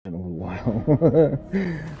go.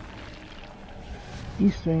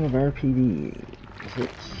 East wing of RPD. Is it?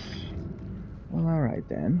 Well, alright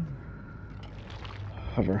then.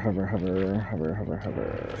 Hover, hover, hover, hover, hover,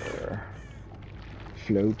 hover.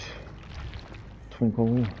 Float.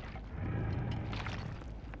 Twinkle.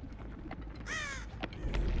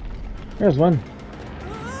 There's one.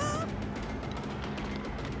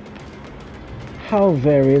 How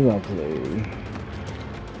very lovely.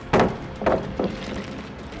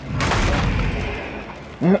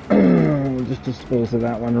 We'll just dispose of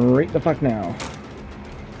that one right the fuck now.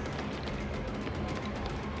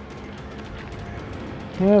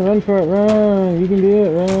 Yeah, run for it, run! You can do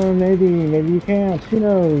it, run, maybe you can't, who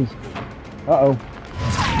knows? Uh-oh.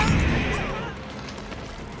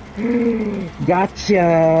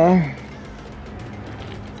 Gotcha!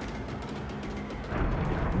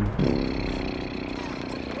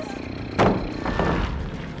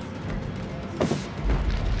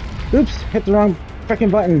 Oops, hit the wrong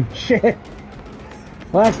frickin' button. Shit.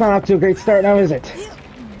 Well, that's not off to a great start now, is it?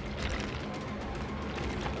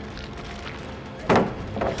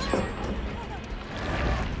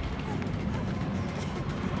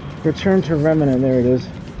 Return to Remnant, there it is.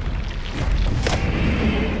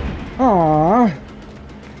 Aww.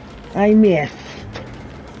 I missed.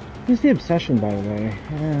 Who's the obsession, by the way?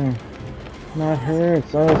 Not her,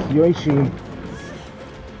 it's us, Yoichi.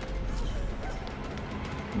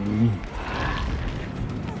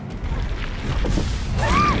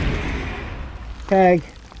 Tag.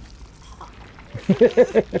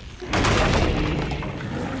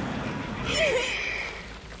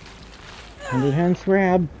 Hundred hands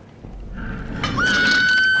grab.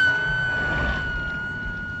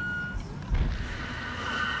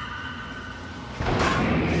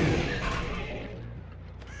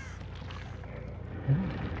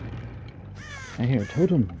 I hear a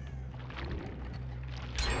totem.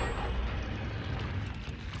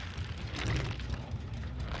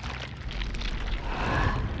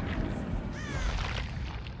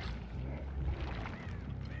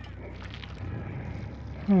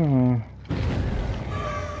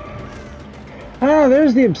 Oh,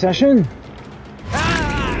 there's the obsession.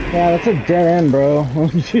 Yeah, that's a dead end, bro.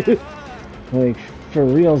 Like, for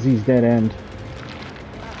reals, he's dead end.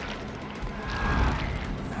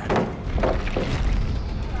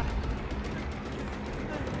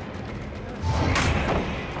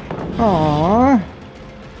 Aww.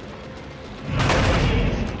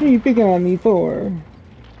 What are you picking on me for?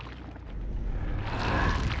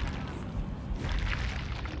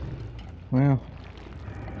 Well,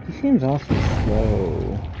 he seems awfully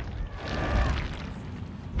slow.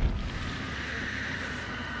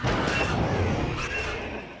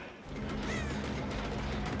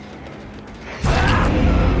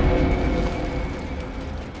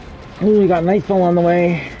 Ooh, we got Nightfall on the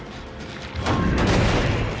way.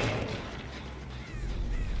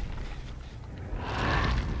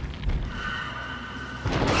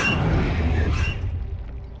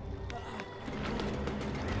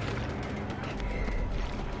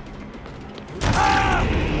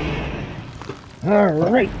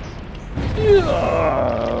 Alright.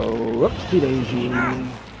 Whoopsie daisy.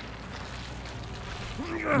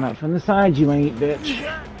 Not from the side, you ain't, bitch.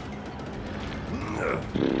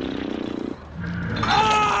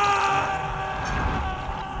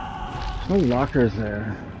 There's no lockers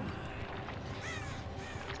there.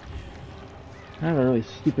 I have a really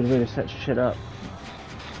stupid way to set shit up.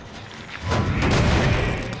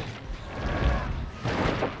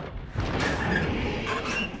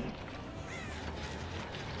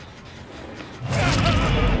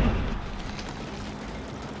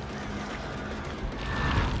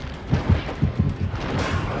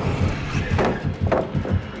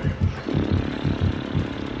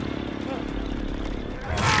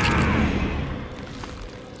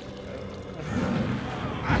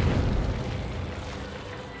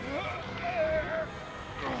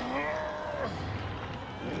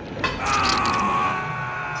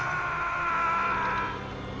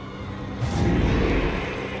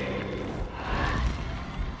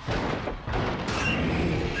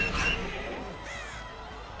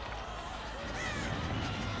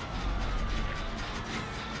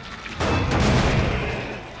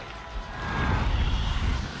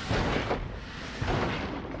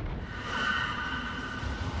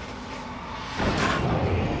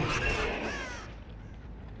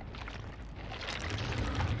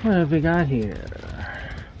 What have we got here?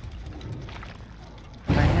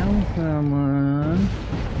 Found someone.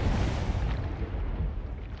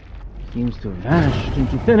 Seems to have vanished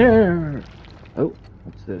into thin air. Oh,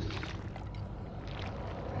 what's this?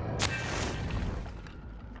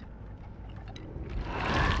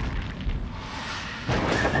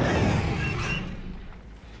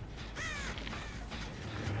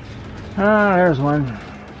 Ah, there's one.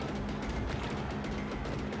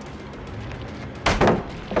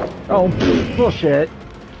 Oh, bullshit.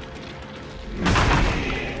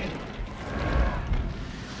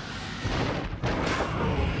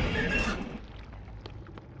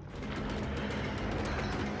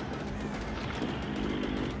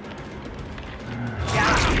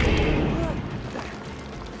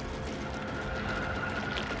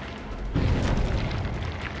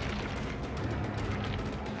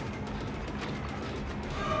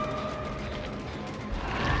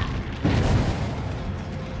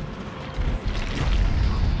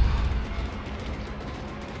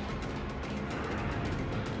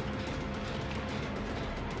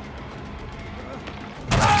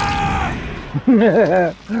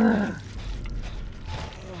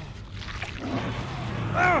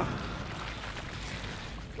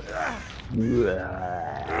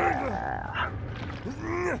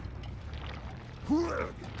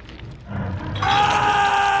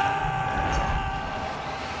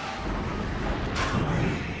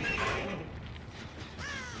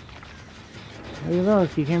 Hey, look,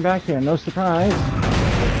 he came back here. No surprise.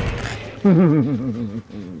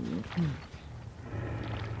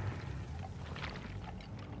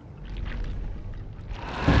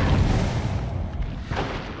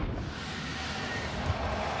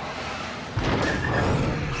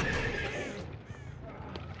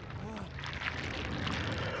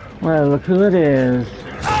 Well, look who it is.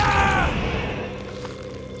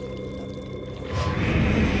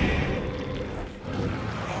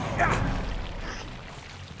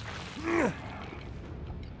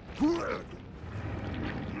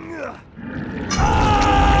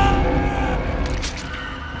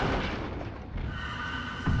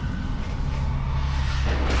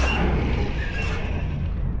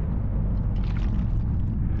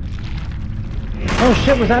 Oh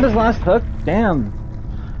shit, was that his last hook? Damn.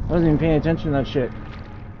 I wasn't even paying attention to that shit.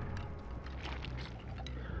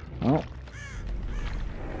 Oh.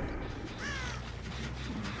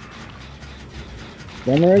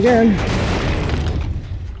 Done there again.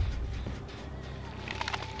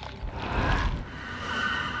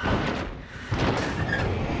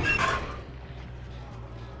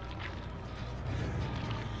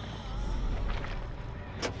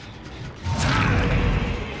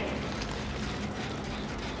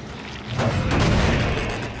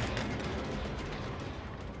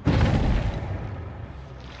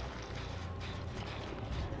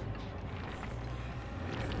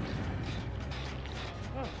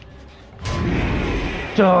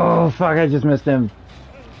 Oh, fuck, I just missed him.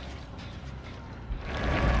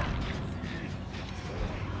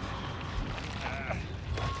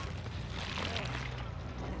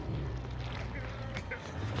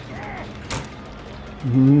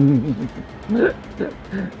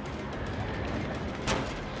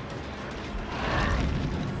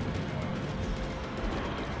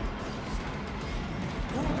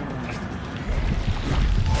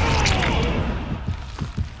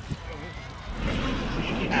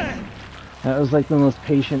 That was like the most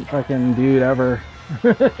patient fucking dude ever.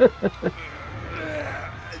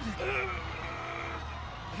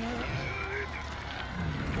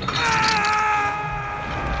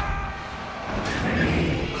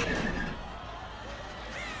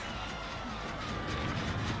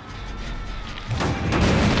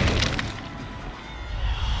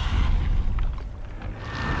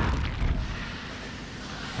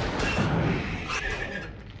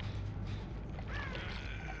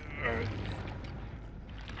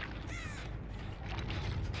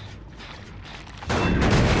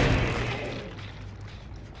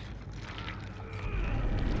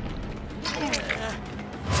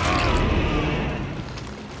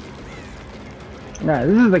 Nah,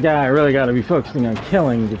 this is the guy I really gotta be focusing on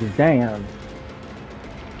killing because damn.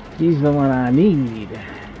 He's the one I need.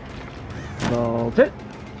 Bolt it.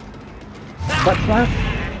 Butt slap.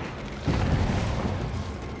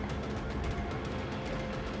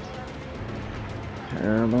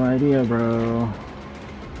 Terrible idea, bro.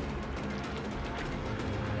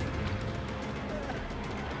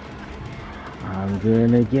 I'm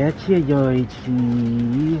gonna get you,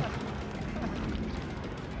 Yoichi.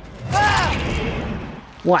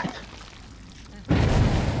 What?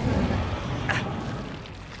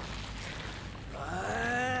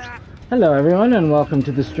 Hello everyone and welcome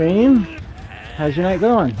to the stream. How's your night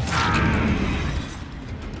going?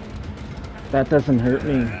 That doesn't hurt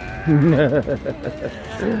me.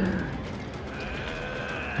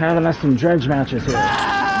 Having us some dredge matches here.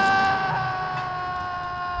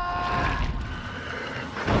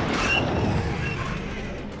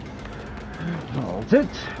 Hold it.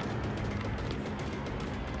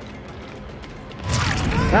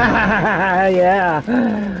 Yeah.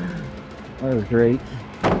 That was great.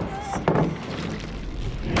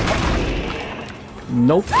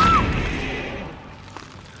 Nope.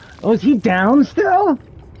 Oh, is he down still?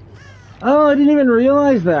 Oh, I didn't even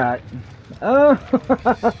realize that. Oh,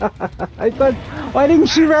 I thought, why didn't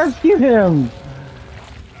she rescue him?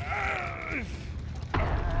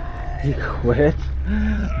 He quit?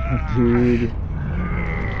 Dude.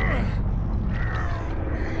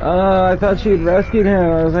 Oh, I thought she'd rescued him.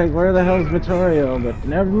 I was like, where the hell's Vittorio? But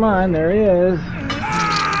never mind, there he is.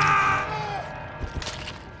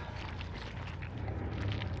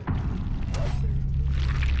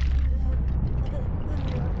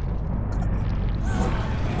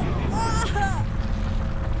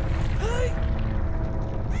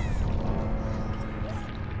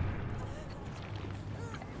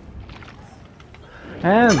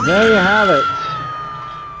 And there you have it.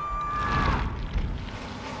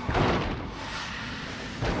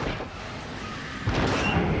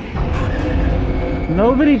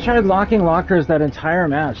 Nobody tried locking lockers that entire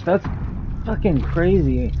match. That's fucking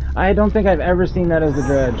crazy. I don't think I've ever seen that as a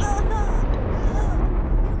dredge.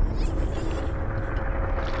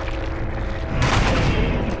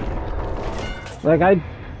 Like, I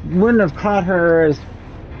wouldn't have caught her as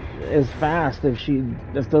fast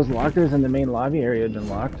if those lockers in the main lobby area had been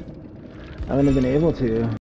locked. I wouldn't have been able to.